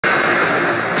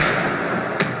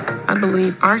I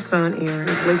believe our son, Erin,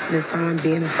 is wasting his time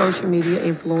being a social media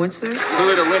influencer.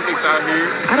 Good Olympics out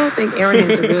here. I don't think Erin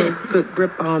has a real good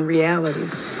grip on reality.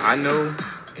 I know,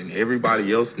 and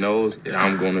everybody else knows that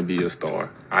I'm going to be a star.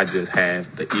 I just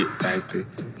have the it factor.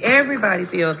 Everybody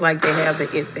feels like they have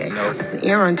the it factor. No.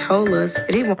 Erin told us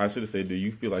that he wants I should have said, do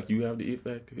you feel like you have the it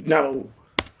factor? No.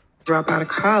 drop out of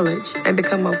college and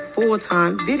become a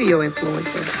full-time video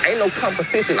influencer. Ain't no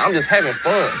competition. I'm just having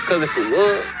fun. Because if it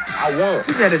was, I won.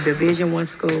 He's at a Division I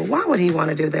school. Why would he want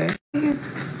to do that?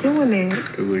 Doing that.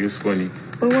 Because it's funny.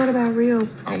 But what about real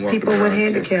people with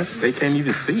handicaps? They can't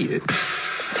even see it.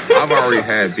 I've already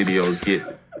had videos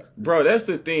get. Bro, that's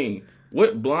the thing.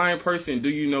 What blind person do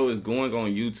you know is going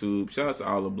on YouTube? Shout out to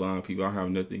all the blind people. I have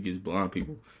nothing against blind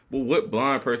people. But what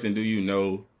blind person do you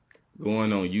know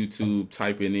going on YouTube,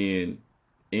 typing in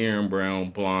Erin Brown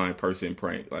blind person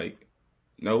prank? Like,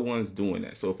 no one's doing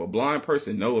that. So if a blind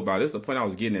person know about this, the point I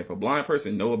was getting at. If a blind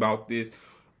person know about this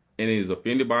and is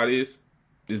offended by this,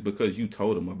 it's because you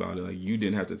told them about it. Like, you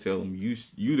didn't have to tell them. You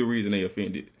the reason they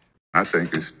offended. I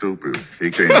think it's stupid.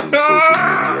 He can't do social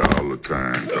media all the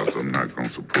time because I'm not going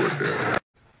to support that.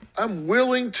 I'm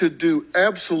willing to do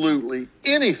absolutely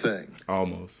anything.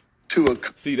 Almost.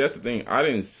 See, that's the thing. I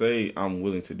didn't say I'm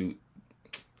willing to do.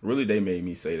 Really, they made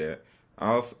me say that.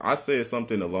 I said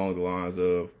something along the lines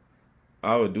of,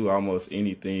 I would do almost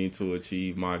anything to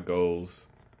achieve my goals.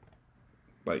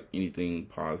 Like anything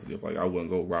positive. Like I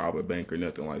wouldn't go rob a bank or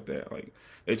nothing like that. Like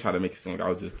they try to make it sound like I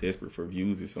was just desperate for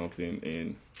views or something.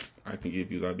 And I can get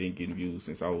views. I've been getting views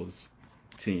since I was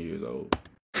 10 years old.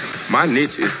 My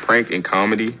niche is prank and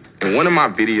comedy. In one of my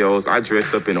videos, I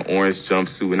dressed up in an orange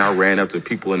jumpsuit and I ran up to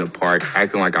people in the park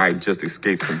acting like I had just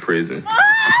escaped from prison.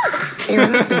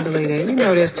 Erin, I can't believe that. You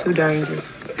know that's too dangerous.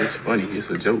 It's funny. It's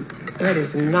a joke. That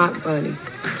is not funny.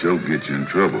 Joke gets you in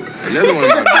trouble. Another one of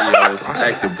my videos,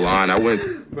 I acted blind. I went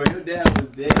to... Bro, your dad was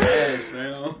dead ass,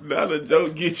 man. Not a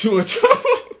joke get you in trouble.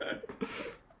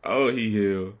 Oh, he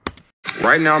healed.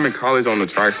 Right now, I'm in college on a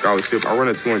track scholarship. I run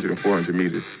a 200 and 400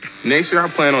 meters. Next year, I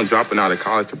plan on dropping out of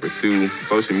college to pursue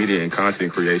social media and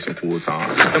content creation full time.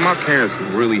 And my parents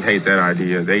really hate that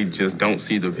idea. They just don't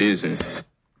see the vision.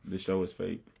 The show is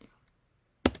fake.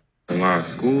 While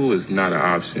school is not an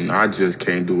option, I just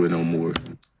can't do it no more.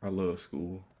 I love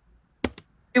school.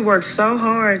 You work so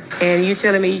hard, and you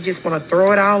telling me you just want to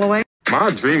throw it all away? My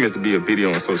dream is to be a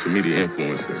video and social media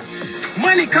influencer.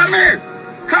 Money, come here!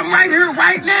 Come right here,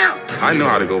 right now! I know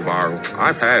how to go viral.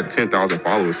 I've had 10,000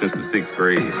 followers since the 6th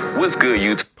grade. What's good,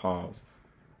 YouTube? Pause.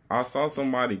 I saw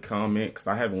somebody comment, because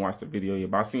I haven't watched the video yet,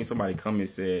 but I seen somebody comment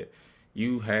said,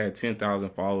 you had 10,000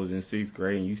 followers in 6th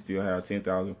grade and you still have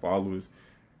 10,000 followers.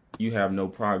 You have no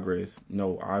progress.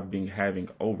 No, I've been having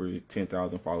over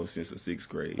 10,000 followers since the 6th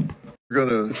grade. You're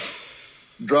going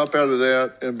to drop out of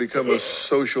that and become a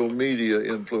social media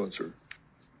influencer.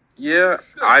 Yeah,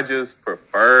 I just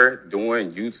prefer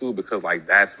doing YouTube because, like,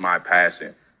 that's my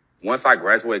passion. Once I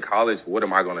graduate college, what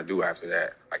am I going to do after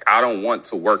that? Like, I don't want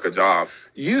to work a job.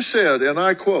 You said, and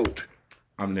I quote,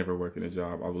 I'm never working a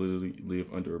job. I literally live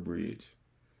under a bridge.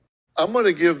 I'm going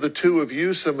to give the two of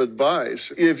you some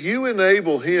advice. If you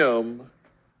enable him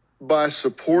by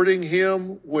supporting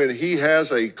him when he has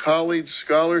a college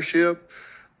scholarship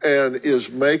and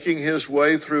is making his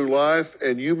way through life,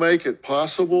 and you make it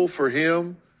possible for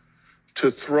him to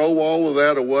throw all of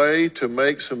that away to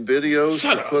make some videos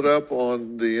to put up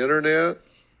on the internet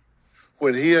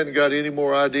when he hadn't got any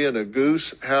more idea than a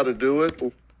goose how to do it.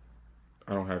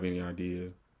 I don't have any idea.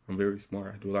 I'm very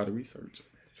smart. I do a lot of research.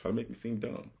 Try to make me seem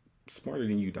dumb. Smarter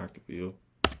than you, Dr. Phil.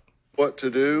 What to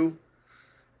do?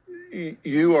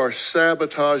 You are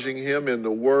sabotaging him in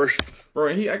the worst. Bro,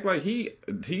 and he act like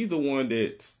he's the one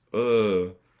that's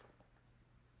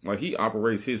like he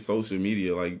operates his social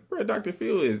media. Like, bro, Dr.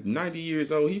 Phil is 90 years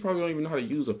old. He probably don't even know how to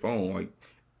use a phone. Like,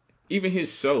 even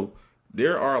his show,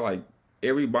 there are like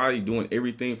everybody doing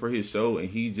everything for his show, and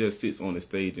he just sits on the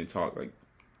stage and talk. Like,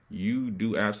 you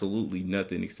do absolutely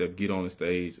nothing except get on the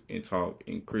stage and talk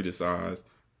and criticize.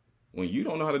 When you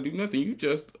don't know how to do nothing, you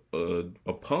just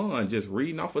a pawn just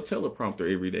reading off a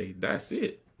teleprompter every day. That's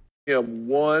it. I'm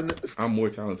more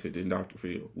talented than Dr.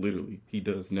 Phil. Literally, he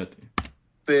does nothing.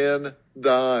 Thin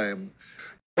dime.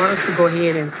 Why don't you go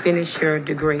ahead and finish your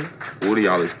degree? What do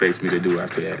y'all expect me to do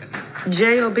after that?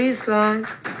 J.O.B., son.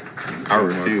 I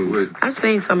refuse. I've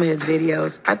seen some of his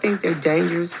videos. I think they're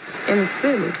dangerous and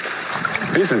silly.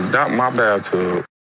 This is not my bathtub.